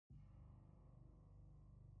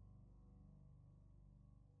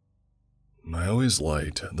I always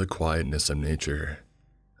liked the quietness of nature,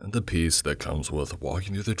 and the peace that comes with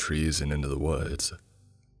walking through the trees and into the woods.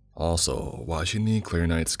 Also, watching the clear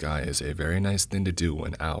night sky is a very nice thing to do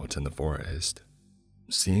when out in the forest.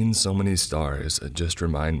 Seeing so many stars just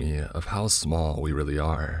remind me of how small we really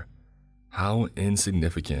are. How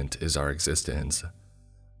insignificant is our existence.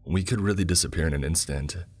 We could really disappear in an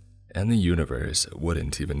instant, and the universe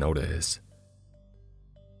wouldn't even notice.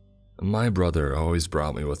 My brother always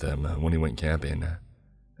brought me with him when he went camping,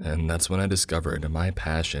 and that's when I discovered my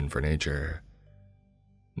passion for nature.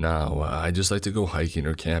 Now, I just like to go hiking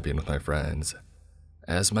or camping with my friends,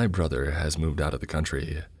 as my brother has moved out of the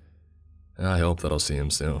country. I hope that I'll see him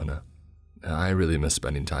soon. I really miss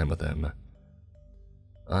spending time with him.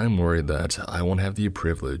 I'm worried that I won't have the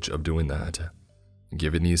privilege of doing that,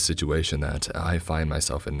 given the situation that I find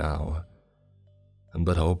myself in now.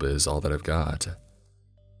 But hope is all that I've got.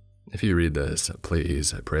 If you read this,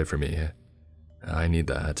 please pray for me. I need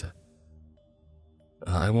that.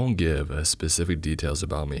 I won't give specific details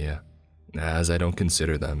about me, as I don't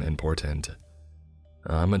consider them important.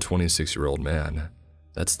 I'm a 26-year-old man.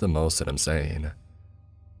 That's the most that I'm saying.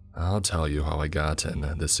 I'll tell you how I got in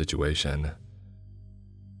this situation.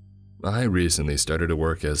 I recently started to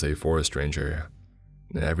work as a forest ranger.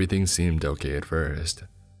 Everything seemed okay at first,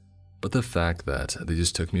 but the fact that they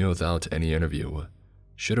just took me without any interview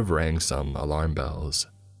should have rang some alarm bells.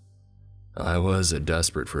 I was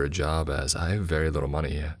desperate for a job as I have very little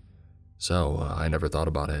money, so I never thought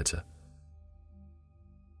about it.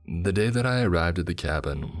 The day that I arrived at the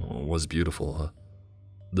cabin was beautiful.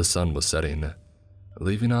 The sun was setting,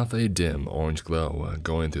 leaving off a dim orange glow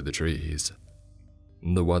going through the trees.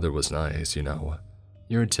 The weather was nice, you know,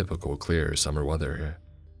 your typical clear summer weather.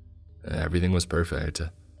 Everything was perfect.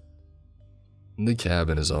 The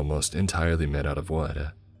cabin is almost entirely made out of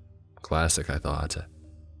wood. Classic, I thought.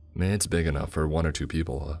 It's big enough for 1 or 2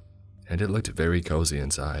 people, and it looked very cozy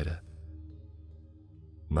inside.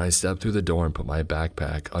 I stepped through the door and put my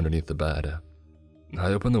backpack underneath the bed. I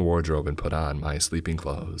opened the wardrobe and put on my sleeping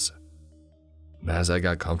clothes. As I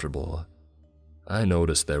got comfortable, I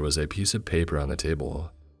noticed there was a piece of paper on the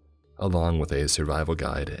table, along with a survival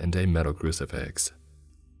guide and a metal crucifix.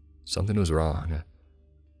 Something was wrong.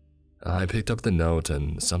 I picked up the note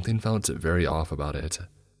and something felt very off about it.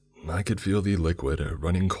 I could feel the liquid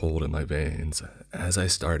running cold in my veins as I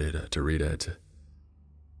started to read it.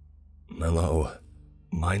 Hello,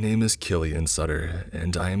 my name is Killian Sutter,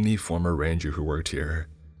 and I am the former ranger who worked here.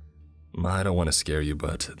 I don't want to scare you,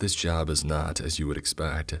 but this job is not as you would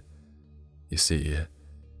expect. You see,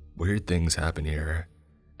 weird things happen here,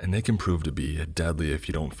 and they can prove to be deadly if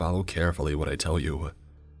you don't follow carefully what I tell you.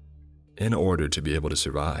 In order to be able to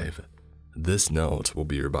survive, this note will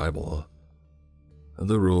be your Bible.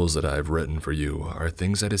 The rules that I've written for you are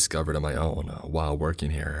things I discovered on my own while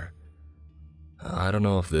working here. I don't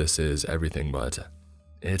know if this is everything, but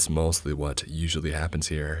it's mostly what usually happens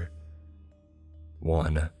here.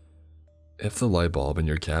 1. If the light bulb in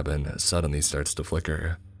your cabin suddenly starts to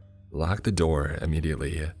flicker, lock the door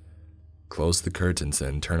immediately. Close the curtains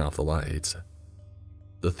and turn off the lights.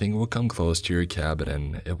 The thing will come close to your cabin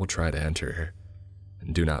and it will try to enter.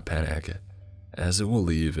 Do not panic, as it will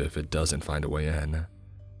leave if it doesn't find a way in.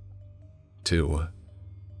 2.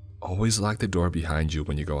 Always lock the door behind you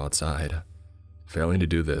when you go outside. Failing to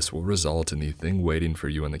do this will result in the thing waiting for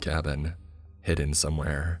you in the cabin, hidden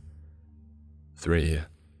somewhere. 3.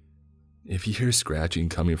 If you hear scratching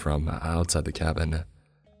coming from outside the cabin,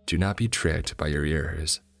 do not be tricked by your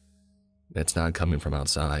ears. It's not coming from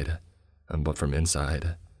outside, but from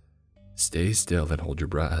inside. Stay still and hold your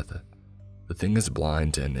breath. The thing is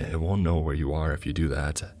blind and it won't know where you are if you do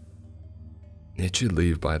that. It should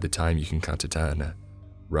leave by the time you can count to 10,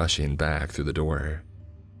 rushing back through the door.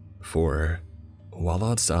 4. While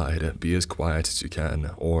outside, be as quiet as you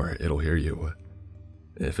can or it'll hear you.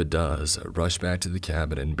 If it does, rush back to the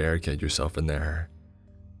cabin and barricade yourself in there.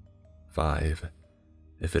 5.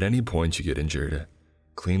 If at any point you get injured,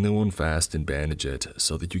 clean the wound fast and bandage it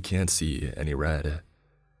so that you can't see any red.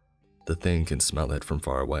 The thing can smell it from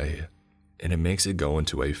far away, and it makes it go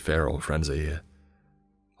into a feral frenzy.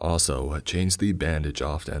 Also, change the bandage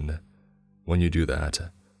often. When you do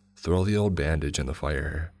that, throw the old bandage in the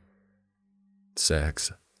fire.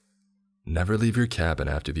 6. Never leave your cabin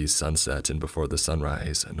after the sunset and before the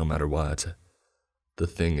sunrise, no matter what. The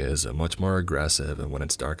thing is much more aggressive when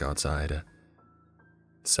it's dark outside.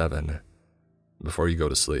 7. Before you go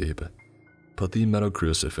to sleep, put the metal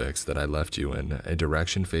crucifix that I left you in a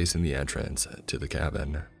direction facing the entrance to the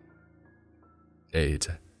cabin. 8.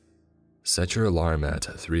 Set your alarm at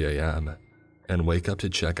 3 a.m. and wake up to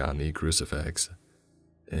check on the crucifix.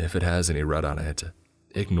 If it has any red on it,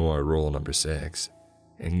 ignore rule number 6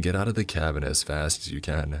 and get out of the cabin as fast as you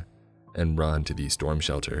can and run to the storm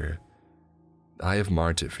shelter. I have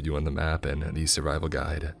marked it for you on the map and the survival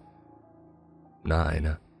guide.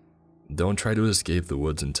 9. Don't try to escape the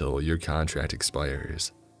woods until your contract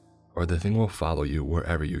expires, or the thing will follow you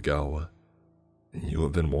wherever you go. You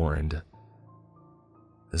have been warned.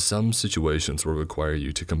 Some situations will require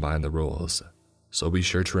you to combine the rules, so be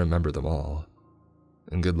sure to remember them all.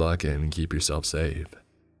 And good luck and keep yourself safe.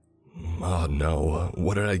 Oh no,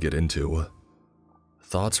 what did I get into?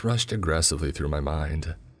 Thoughts rushed aggressively through my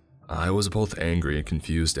mind. I was both angry and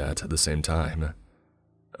confused at the same time.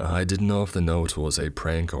 I didn't know if the note was a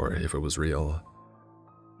prank or if it was real.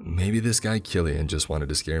 Maybe this guy Killian just wanted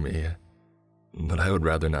to scare me, but I would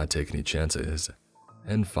rather not take any chances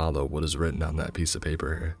and follow what is written on that piece of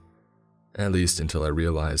paper, at least until I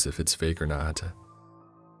realize if it's fake or not.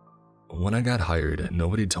 When I got hired,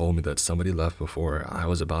 nobody told me that somebody left before I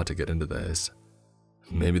was about to get into this.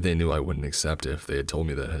 Maybe they knew I wouldn't accept if they had told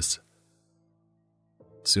me this.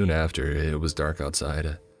 Soon after, it was dark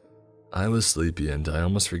outside. I was sleepy and I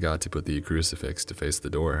almost forgot to put the crucifix to face the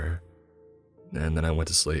door. And then I went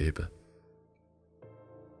to sleep.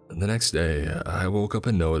 The next day, I woke up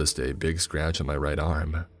and noticed a big scratch on my right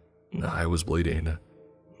arm. I was bleeding.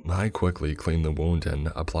 I quickly cleaned the wound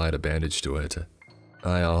and applied a bandage to it.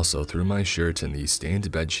 I also threw my shirt and the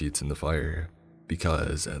stained bed sheets in the fire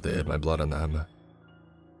because they had my blood on them.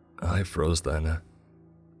 I froze then.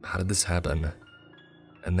 How did this happen?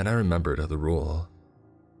 And then I remembered the rule.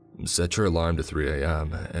 Set your alarm to 3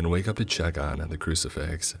 a.m. and wake up to check on the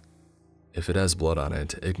crucifix. If it has blood on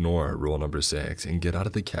it, ignore rule number 6 and get out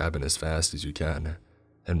of the cabin as fast as you can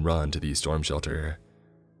and run to the storm shelter.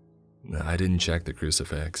 I didn't check the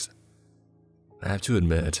crucifix. I have to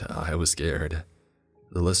admit, I was scared.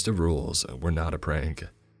 The list of rules were not a prank.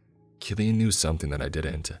 Killian knew something that I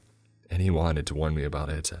didn't, and he wanted to warn me about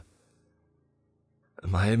it.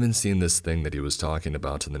 I haven't seen this thing that he was talking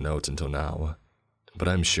about in the notes until now, but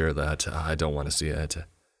I'm sure that I don't want to see it.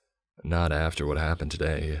 Not after what happened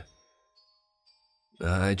today.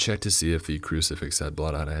 I checked to see if the crucifix had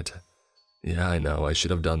blood on it. Yeah, I know, I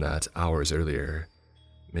should have done that hours earlier.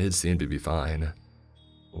 It seemed to be fine.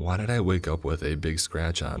 Why did I wake up with a big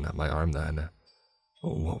scratch on my arm then?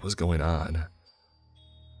 What was going on?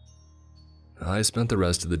 I spent the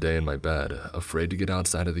rest of the day in my bed, afraid to get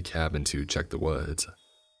outside of the cabin to check the woods.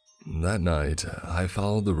 That night, I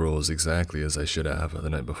followed the rules exactly as I should have the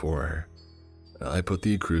night before. I put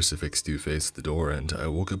the crucifix to face the door and I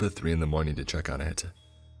woke up at 3 in the morning to check on it.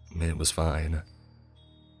 It was fine.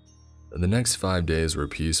 The next 5 days were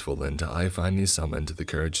peaceful and I finally summoned the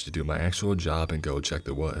courage to do my actual job and go check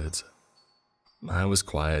the woods. I was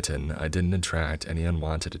quiet and I didn't attract any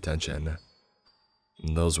unwanted attention.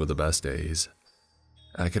 Those were the best days.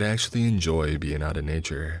 I could actually enjoy being out in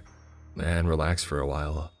nature and relax for a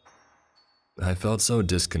while. I felt so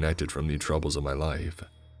disconnected from the troubles of my life.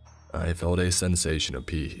 I felt a sensation of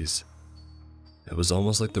peace. It was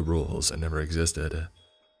almost like the rules never existed,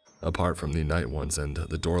 apart from the night ones and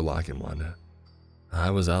the door locking one. I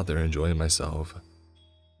was out there enjoying myself.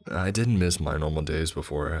 I didn't miss my normal days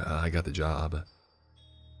before I got the job.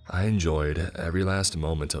 I enjoyed every last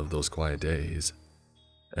moment of those quiet days,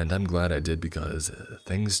 and I'm glad I did because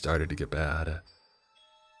things started to get bad.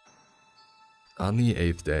 On the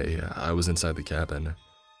 8th day, I was inside the cabin,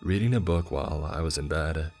 reading a book while I was in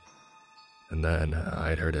bed. And then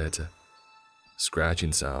I'd heard it.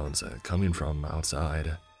 Scratching sounds coming from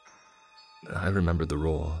outside. I remembered the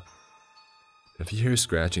rule. If you hear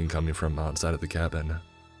scratching coming from outside of the cabin,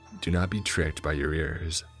 do not be tricked by your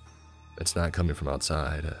ears. It's not coming from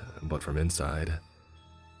outside, but from inside.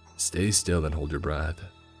 Stay still and hold your breath.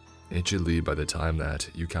 It should leave by the time that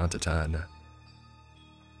you count to 10.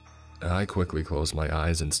 I quickly closed my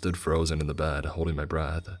eyes and stood frozen in the bed, holding my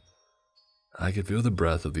breath. I could feel the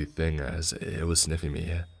breath of the thing as it was sniffing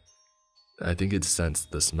me. I think it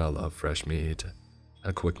sensed the smell of fresh meat,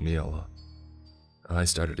 a quick meal. I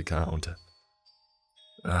started to count.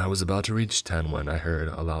 I was about to reach 10 when I heard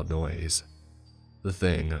a loud noise. The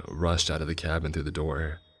thing rushed out of the cabin through the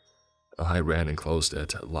door. I ran and closed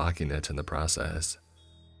it, locking it in the process.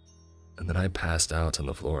 And then I passed out on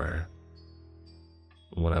the floor.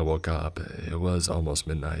 When I woke up, it was almost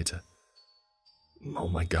midnight. Oh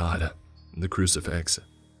my God. The crucifix.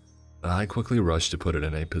 I quickly rushed to put it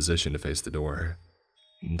in a position to face the door.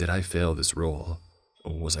 Did I fail this rule?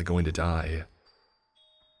 Was I going to die?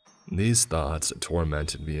 These thoughts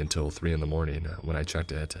tormented me until 3 in the morning when I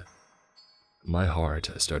checked it. My heart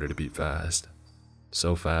started to beat fast,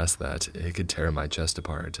 so fast that it could tear my chest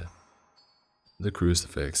apart. The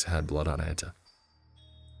crucifix had blood on it.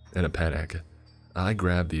 In a panic, I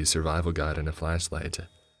grabbed the survival guide and a flashlight,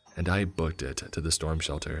 and I booked it to the storm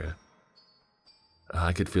shelter.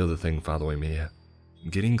 I could feel the thing following me,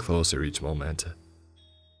 getting closer each moment.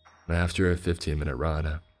 After a 15-minute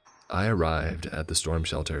run, I arrived at the storm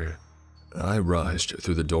shelter. I rushed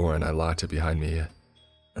through the door and I locked it behind me,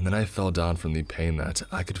 and then I fell down from the pain that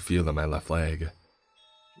I could feel in my left leg.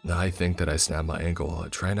 I think that I snapped my ankle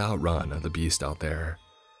trying to outrun the beast out there.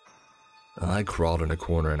 I crawled in a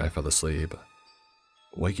corner and I fell asleep,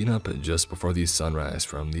 waking up just before the sunrise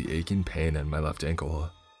from the aching pain in my left ankle,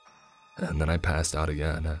 and then I passed out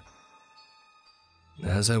again.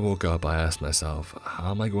 As I woke up, I asked myself, how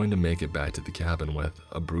am I going to make it back to the cabin with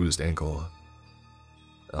a bruised ankle?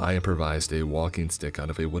 I improvised a walking stick out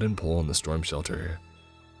of a wooden pole in the storm shelter,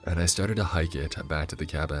 and I started to hike it back to the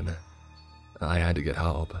cabin. I had to get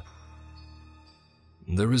help.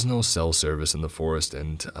 There was no cell service in the forest,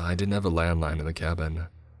 and I didn't have a landline in the cabin.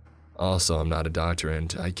 Also, I'm not a doctor,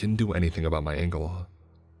 and I couldn't do anything about my ankle.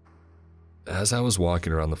 As I was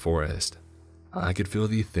walking around the forest, I could feel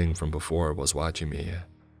the thing from before was watching me,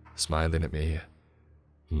 smiling at me.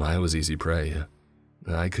 I was easy prey.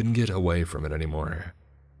 I couldn't get away from it anymore.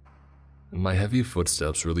 My heavy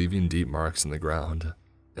footsteps were leaving deep marks in the ground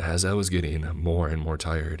as I was getting more and more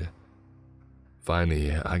tired.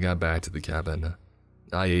 Finally, I got back to the cabin.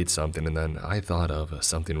 I ate something and then I thought of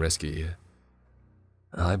something risky.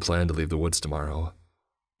 I planned to leave the woods tomorrow.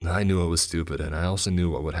 I knew it was stupid, and I also knew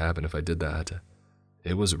what would happen if I did that.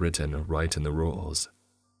 It was written right in the rules.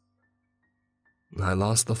 I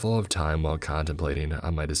lost the flow of time while contemplating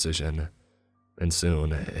on my decision, and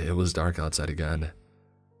soon it was dark outside again.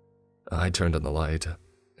 I turned on the light,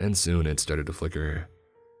 and soon it started to flicker.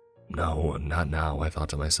 No, not now, I thought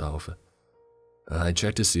to myself. I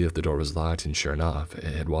checked to see if the door was locked, and sure enough,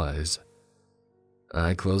 it was.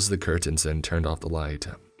 I closed the curtains and turned off the light,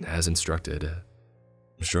 as instructed.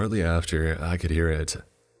 Shortly after, I could hear it.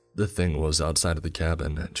 The thing was outside of the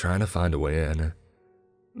cabin, trying to find a way in.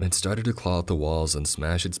 It started to claw at the walls and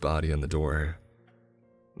smash its body on the door.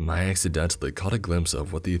 I accidentally caught a glimpse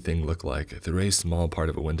of what the thing looked like through a small part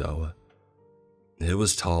of a window. It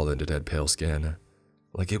was tall and it had pale skin,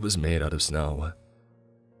 like it was made out of snow.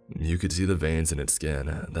 You could see the veins in its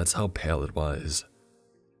skin, that's how pale it was.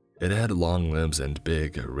 It had long limbs and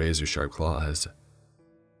big, razor-sharp claws.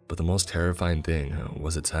 But the most terrifying thing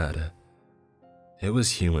was its head. It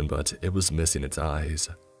was human, but it was missing its eyes.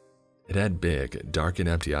 It had big, dark and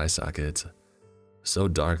empty eye sockets, so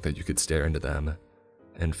dark that you could stare into them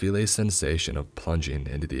and feel a sensation of plunging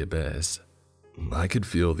into the abyss. I could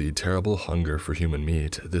feel the terrible hunger for human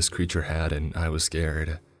meat this creature had, and I was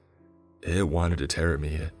scared. It wanted to tear at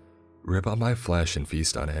me, rip out my flesh and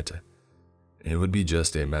feast on it. It would be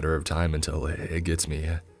just a matter of time until it gets me.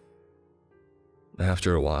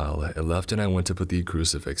 After a while, it left and I went to put the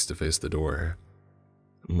crucifix to face the door.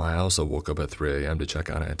 I also woke up at 3 a.m. to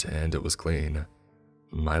check on it, and it was clean.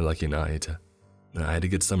 My lucky night. I had to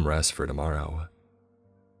get some rest for tomorrow.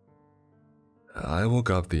 I woke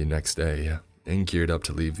up the next day and geared up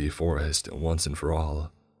to leave the forest once and for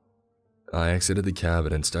all. I exited the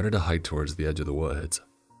cabin and started to hike towards the edge of the woods.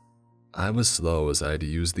 I was slow as I had to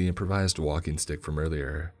use the improvised walking stick from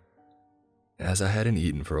earlier, as I hadn't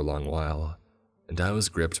eaten for a long while, and I was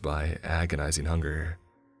gripped by agonizing hunger.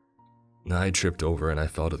 I tripped over and I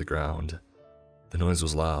fell to the ground. The noise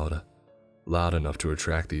was loud enough to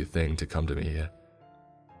attract the thing to come to me.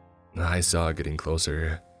 I saw it getting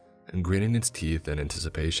closer and gritting its teeth in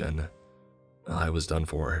anticipation. I was done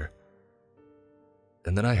for.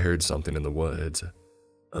 And then I heard something in the woods.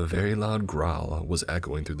 A very loud growl was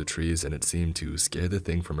echoing through the trees, and it seemed to scare the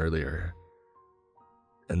thing from earlier.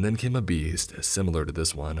 And then came a beast similar to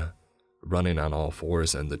this one, running on all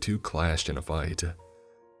fours, and the two clashed in a fight.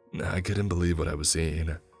 I couldn't believe what I was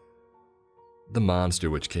seeing. The monster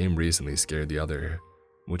which came recently scared the other,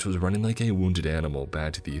 which was running like a wounded animal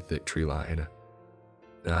back to the thick tree line.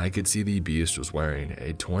 I could see the beast was wearing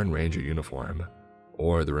a torn ranger uniform,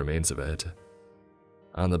 or the remains of it.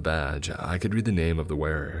 On the badge, I could read the name of the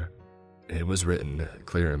wearer. It was written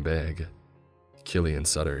clear and big, Killian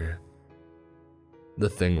Sutter. The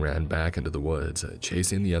thing ran back into the woods,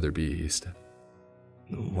 chasing the other beast.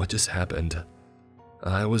 What just happened?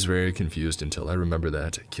 I was very confused until I remembered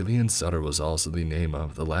that Killian Sutter was also the name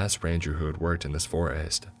of the last ranger who had worked in this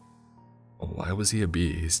forest. Why was he a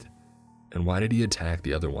beast? And why did he attack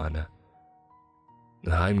the other one?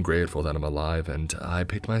 I'm grateful that I'm alive, and I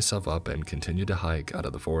picked myself up and continued to hike out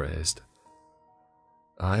of the forest.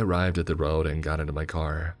 I arrived at the road and got into my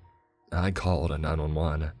car. I called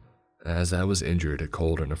 911, as I was injured,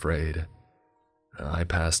 cold, and afraid. I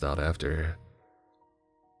passed out after.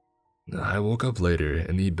 I woke up later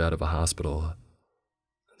in the bed of a hospital.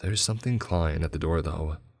 There's something clawing at the door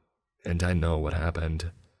though, and I know what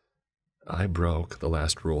happened. I broke the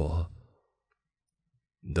last rule.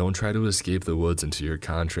 Don't try to escape the woods until your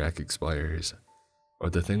contract expires, or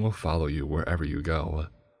the thing will follow you wherever you go.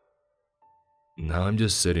 Now I'm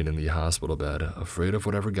just sitting in the hospital bed, afraid of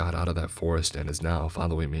whatever got out of that forest and is now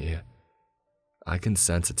following me. I can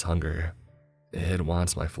sense its hunger. It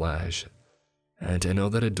wants my flesh, and I know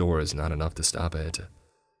that a door is not enough to stop it.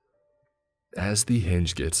 As the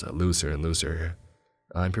hinge gets looser and looser,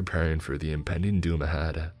 I'm preparing for the impending doom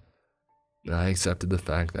ahead. I accepted the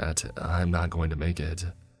fact that I'm not going to make it.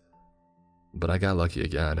 But I got lucky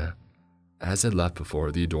again. As it left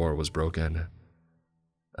before the door was broken.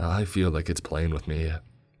 I feel like it's playing with me,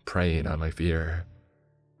 preying on my fear,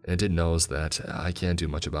 and it knows that I can't do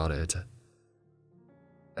much about it.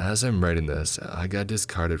 As I'm writing this, I got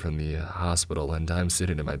discarded from the hospital and I'm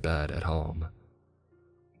sitting in my bed at home.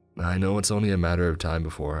 I know it's only a matter of time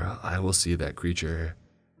before I will see that creature,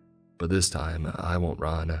 but this time I won't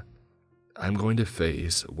run. I'm going to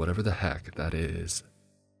face whatever the heck that is.